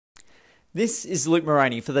This is Luke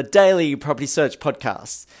Moroney for the Daily Property Search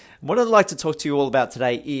Podcast. What I'd like to talk to you all about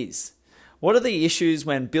today is, what are the issues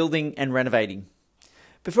when building and renovating?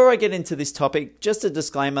 Before I get into this topic, just a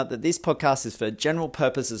disclaimer that this podcast is for general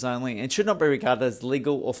purposes only and should not be regarded as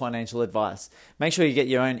legal or financial advice. Make sure you get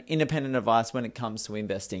your own independent advice when it comes to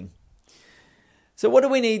investing. So what do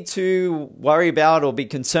we need to worry about or be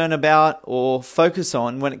concerned about or focus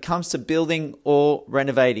on when it comes to building or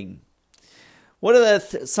renovating? What are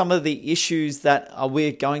some of the issues that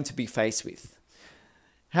we're going to be faced with?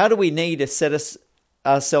 How do we need to set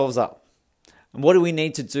ourselves up? And what do we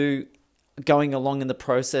need to do going along in the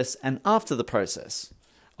process and after the process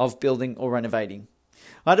of building or renovating?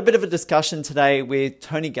 I had a bit of a discussion today with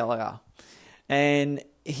Tony Gallagher, and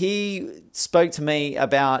he spoke to me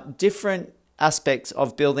about different aspects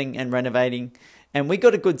of building and renovating, and we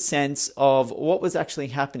got a good sense of what was actually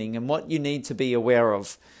happening and what you need to be aware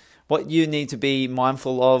of, what you need to be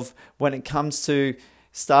mindful of when it comes to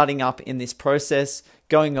starting up in this process,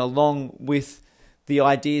 going along with the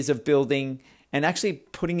ideas of building and actually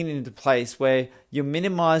putting it into place where you're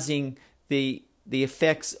minimizing the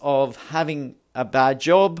effects of having a bad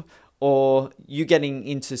job or you getting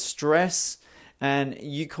into stress and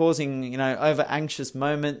you causing, over anxious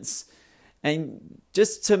moments, and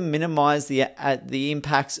just to minimize the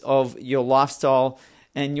impacts of your lifestyle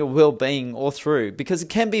and your well-being all through, because it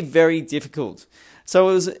can be very difficult. So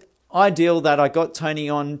it was ideal that I got Tony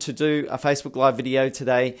on to do a Facebook Live video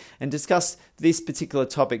today and discuss this particular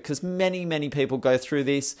topic, because many people go through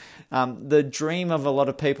this. The dream of a lot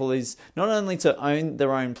of people is not only to own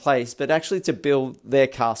their own place, but actually to build their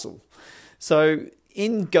castle. So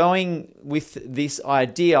in going with this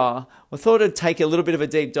idea, I thought I'd take a little bit of a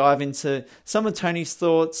deep dive into some of Tony's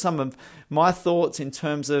thoughts, some of my thoughts in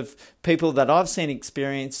terms of people that I've seen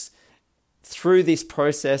experience through this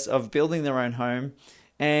process of building their own home,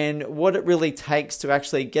 and what it really takes to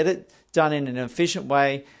actually get it done in an efficient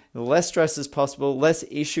way, less stress as possible, less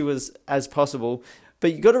issues as possible.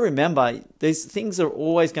 But you've got to remember, these things are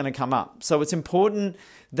always going to come up. So it's important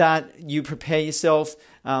that you prepare yourself,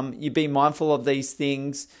 you be mindful of these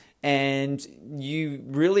things, and you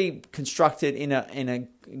really construct it in a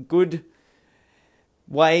good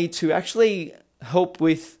way to actually help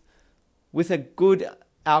with a good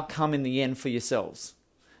outcome in the end for yourselves.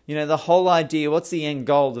 The whole idea, what's the end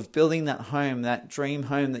goal of building that home, that dream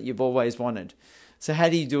home that you've always wanted? So how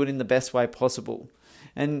do you do it in the best way possible?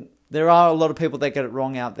 And there are a lot of people that get it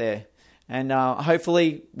wrong out there. And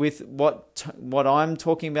hopefully with what I'm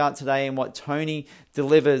talking about today and what Tony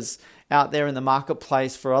delivers out there in the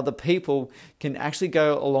marketplace for other people can actually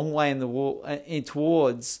go a long way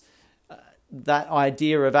towards that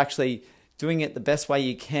idea of actually doing it the best way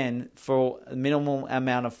you can for a minimal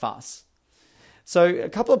amount of fuss. So a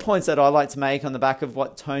couple of points that I like to make on the back of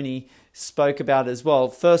what Tony spoke about as well.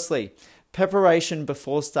 Firstly, preparation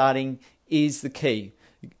before starting is the key.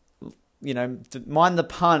 Mind the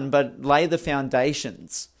pun, but lay the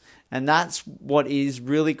foundations. And that's what is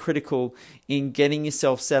really critical in getting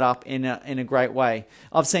yourself set up in a great way.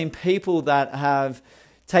 I've seen people that have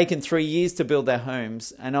taken 3 years to build their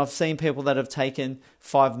homes, and I've seen people that have taken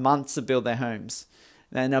 5 months to build their homes.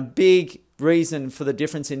 And a big reason for the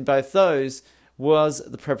difference in both those was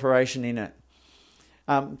the preparation in it.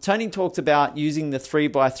 Tony talked about using the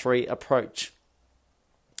 3x3 approach.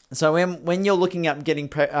 So when you're looking at getting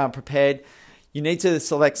prepared, you need to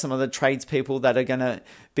select some of the tradespeople that are going to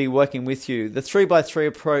be working with you. The 3x3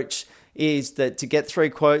 approach is that to get 3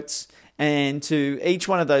 quotes, and to each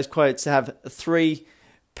one of those quotes to have 3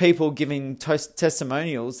 people giving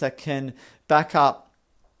testimonials that can back up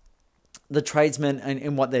the tradesman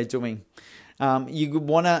in what they're doing. You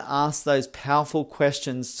want to ask those powerful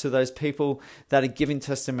questions to those people that are giving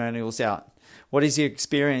testimonials out. What is your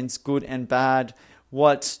experience, good and bad?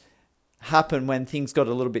 What happened when things got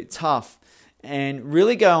a little bit tough? And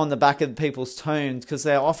really go on the back of people's tones, because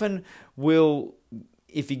they often will,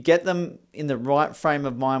 if you get them in the right frame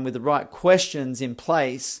of mind with the right questions in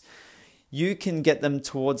place, you can get them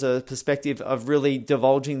towards a perspective of really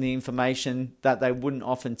divulging the information that they wouldn't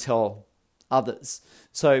often tell others.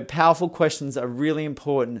 So powerful questions are really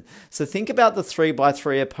important. So think about the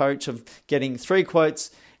 3x3 approach of getting 3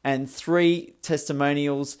 quotes and 3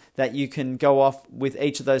 testimonials that you can go off with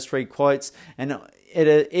each of those 3 quotes. And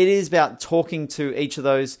it is about talking to each of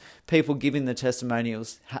those people giving the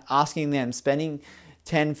testimonials, asking them, spending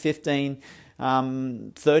 10, 15,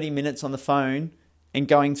 30 minutes on the phone and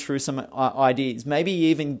going through some ideas. Maybe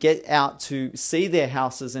even get out to see their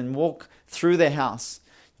houses and walk through their house.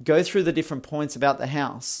 Go through the different points about the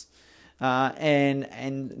house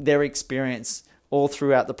and their experience all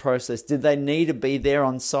throughout the process. Did they need to be there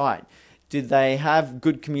on site? Did they have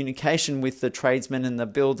good communication with the tradesman and the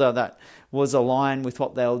builder that was aligned with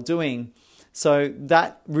what they were doing? So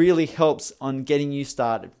that really helps on getting you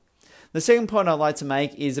started. The second point I'd like to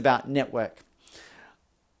make is about network.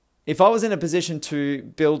 If I was in a position to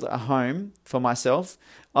build a home for myself,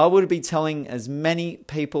 I would be telling as many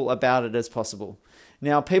people about it as possible.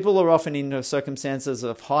 Now, people are often in circumstances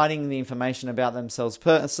of hiding the information about themselves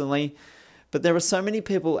personally, but there are so many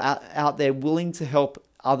people out there willing to help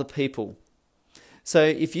other people. So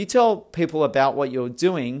if you tell people about what you're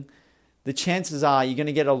doing, the chances are you're going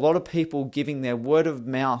to get a lot of people giving their word of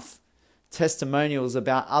mouth testimonials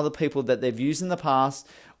about other people that they've used in the past,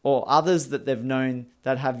 or others that they've known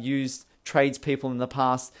that have used tradespeople in the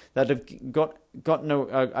past that have gotten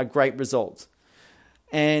a great result.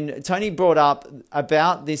 And Tony brought up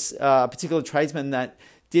about this particular tradesman that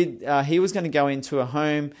he was going to go into a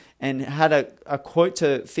home and had a quote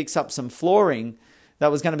to fix up some flooring that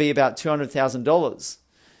was going to be about $200,000.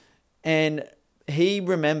 And he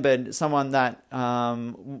remembered someone that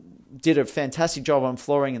did a fantastic job on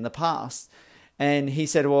flooring in the past. And he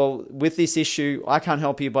said, well, with this issue, I can't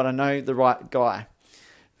help you, but I know the right guy.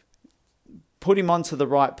 Put him onto the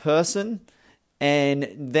right person,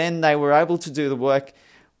 and then they were able to do the work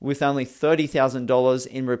with only $30,000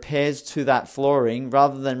 in repairs to that flooring,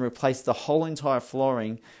 rather than replace the whole entire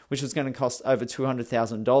flooring, which was going to cost over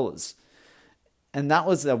 $200,000. And that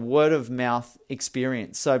was a word of mouth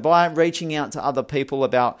experience. So by reaching out to other people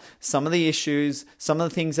about some of the issues, some of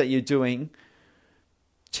the things that you're doing,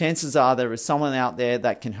 chances are there is someone out there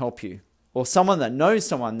that can help you, or someone that knows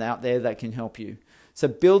someone out there that can help you. So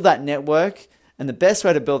build that network, and the best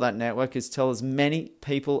way to build that network is tell as many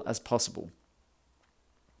people as possible.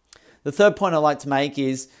 The third point I'd like to make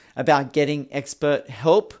is about getting expert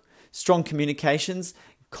help, strong communications,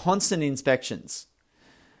 constant inspections.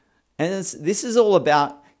 And this is all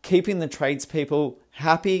about keeping the tradespeople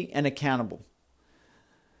happy and accountable.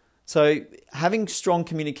 So having strong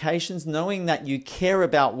communications, knowing that you care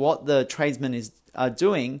about what the tradesmen are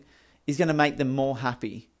doing, is going to make them more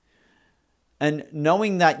happy. And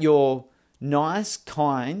knowing that you're nice,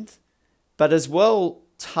 kind, but as well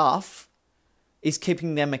tough, is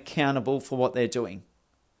keeping them accountable for what they're doing.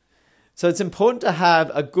 So it's important to have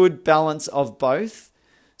a good balance of both,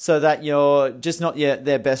 so that you're just not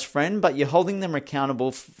their best friend, but you're holding them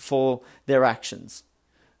accountable for their actions.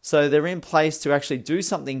 So they're in place to actually do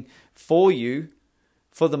something for you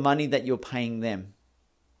for the money that you're paying them.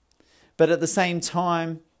 But at the same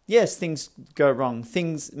time, yes, things go wrong.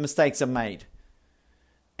 Mistakes are made.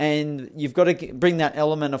 And you've got to bring that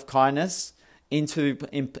element of kindness into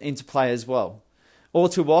play as well. All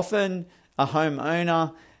too often, a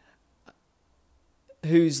homeowner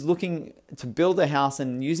who's looking to build a house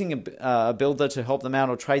and using a builder to help them out,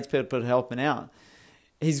 or tradespeople to help them out,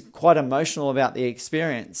 he's quite emotional about the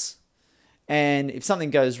experience. And if something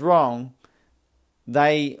goes wrong,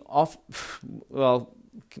 I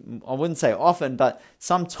wouldn't say often, but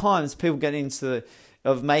sometimes people get into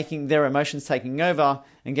of making their emotions taking over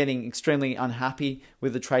and getting extremely unhappy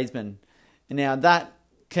with the tradesman. And now that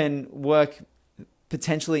can work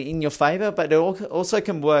potentially in your favor, but it also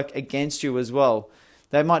can work against you as well.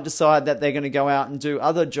 They might decide that they're going to go out and do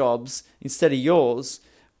other jobs instead of yours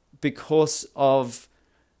because of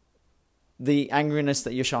the angriness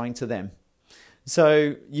that you're showing to them.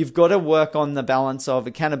 So you've got to work on the balance of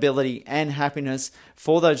accountability and happiness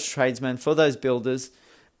for those tradesmen, for those builders,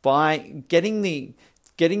 by getting the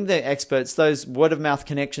experts, those word of mouth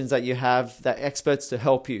connections that you have, the experts to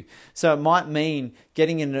help you. So it might mean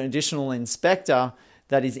getting an additional inspector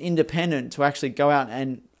that is independent to actually go out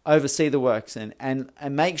and oversee the works and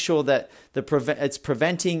make sure that it's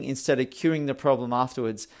preventing instead of curing the problem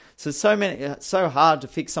afterwards. So hard to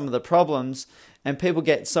fix some of the problems, and people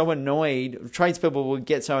get so annoyed, tradespeople will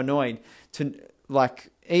get so annoyed to, like,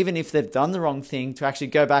 even if they've done the wrong thing, to actually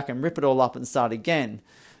go back and rip it all up and start again.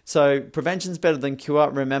 So prevention's better than cure,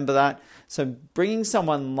 remember that. So bringing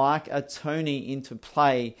someone like a Tony into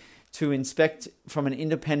play to inspect from an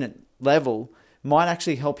independent level might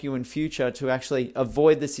actually help you in future to actually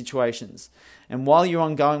avoid the situations. And while you're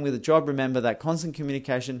ongoing with the job, remember that constant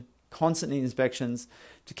communication, constant inspections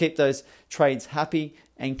to keep those trades happy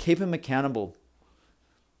and keep them accountable.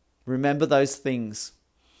 Remember those things.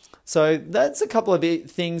 So that's a couple of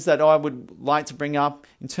things that I would like to bring up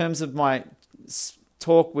in terms of my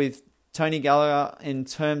talk with Tony Gallagher in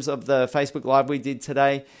terms of the Facebook Live we did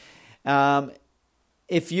today.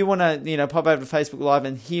 If you want to, pop over to Facebook Live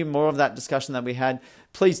and hear more of that discussion that we had,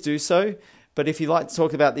 please do so. But if you'd like to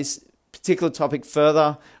talk about this particular topic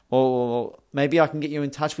further, or maybe I can get you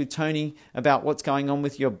in touch with Tony about what's going on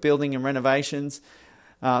with your building and renovations,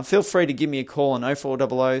 feel free to give me a call on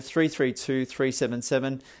 0400 332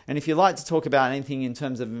 377. And if you'd like to talk about anything in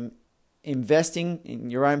terms of investing in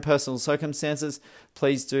your own personal circumstances,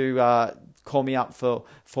 please do call me up for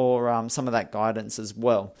some of that guidance as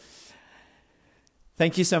well.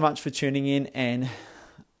 Thank you so much for tuning in, and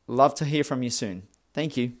love to hear from you soon.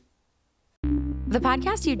 Thank you. The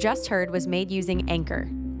podcast you just heard was made using Anchor.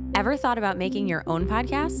 Ever thought about making your own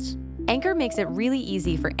podcast? Anchor makes it really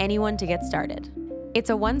easy for anyone to get started. It's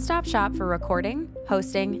a one-stop shop for recording,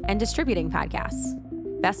 hosting, and distributing podcasts.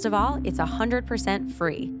 Best of all, it's 100%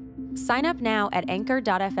 free. Sign up now at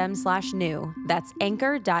anchor.fm/new. That's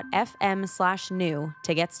anchor.fm/new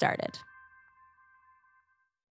to get started.